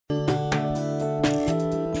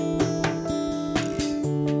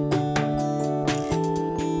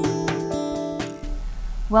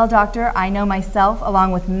Well, doctor, I know myself,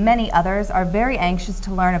 along with many others, are very anxious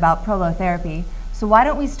to learn about prolotherapy. So why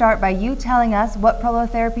don't we start by you telling us what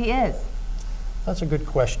prolotherapy is? That's a good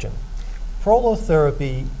question.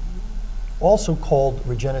 Prolotherapy, also called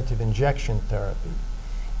regenerative injection therapy,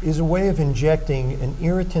 is a way of injecting an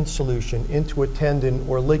irritant solution into a tendon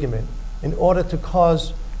or ligament in order to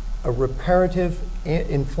cause a reparative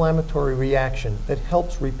inflammatory reaction that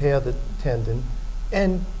helps repair the tendon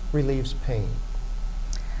and relieves pain.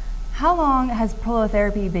 How long has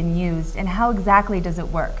prolotherapy been used, and how exactly does it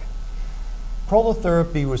work?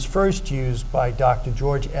 Prolotherapy was first used by Dr.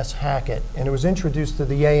 George S. Hackett, and it was introduced to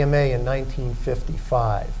the AMA in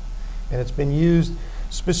 1955. And it's been used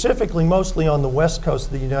specifically mostly on the west coast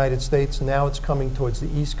of the United States. Now it's coming towards the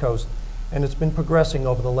east coast, and it's been progressing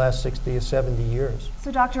over the last 60 or 70 years.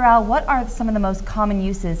 So Dr. Al, what are some of the most common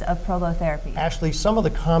uses of prolotherapy? Actually, some of the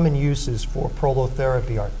common uses for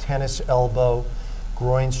prolotherapy are tennis elbow,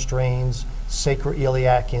 groin strains,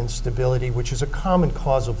 sacroiliac instability, which is a common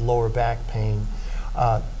cause of lower back pain,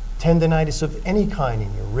 tendonitis of any kind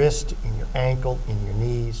in your wrist, in your ankle, in your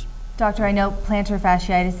knees. Doctor, I know plantar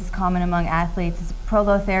fasciitis is common among athletes. Is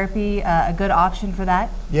prolotherapy a good option for that?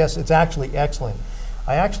 Yes, it's actually excellent.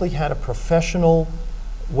 I actually had a professional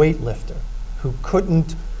weightlifter who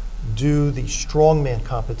couldn't do the strongman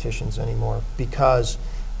competitions anymore because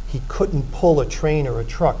he couldn't pull a train or a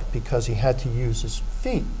truck because he had to use his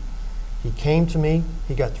feet. He came to me,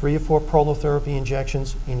 he got 3 or 4 prolotherapy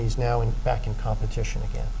injections, and he's now back in competition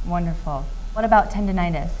again. Wonderful. What about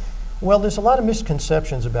tendonitis? Well, there's a lot of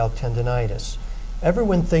misconceptions about tendonitis.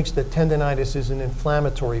 Everyone thinks that tendonitis is an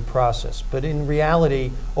inflammatory process, but in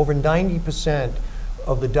reality, over 90%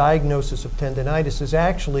 of the diagnosis of tendonitis is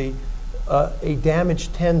actually a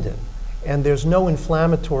damaged tendon, and there's no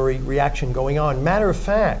inflammatory reaction going on. Matter of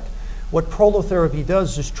fact, what prolotherapy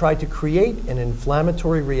does is try to create an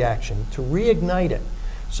inflammatory reaction to reignite it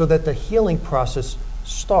so that the healing process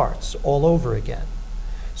starts all over again.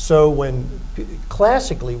 So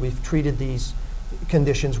classically we've treated these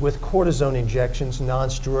conditions with cortisone injections,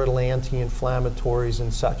 non-steroidal anti-inflammatories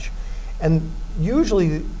and such. And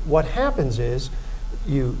usually what happens is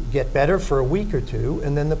you get better for a week or two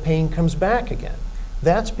and then the pain comes back again.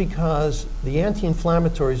 That's because the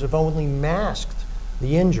anti-inflammatories have only masked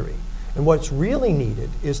the injury. And what's really needed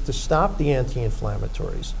is to stop the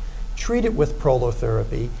anti-inflammatories, treat it with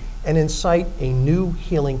prolotherapy, and incite a new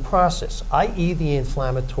healing process, i.e. the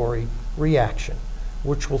inflammatory reaction,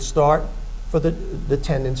 which will start for the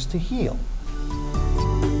tendons to heal.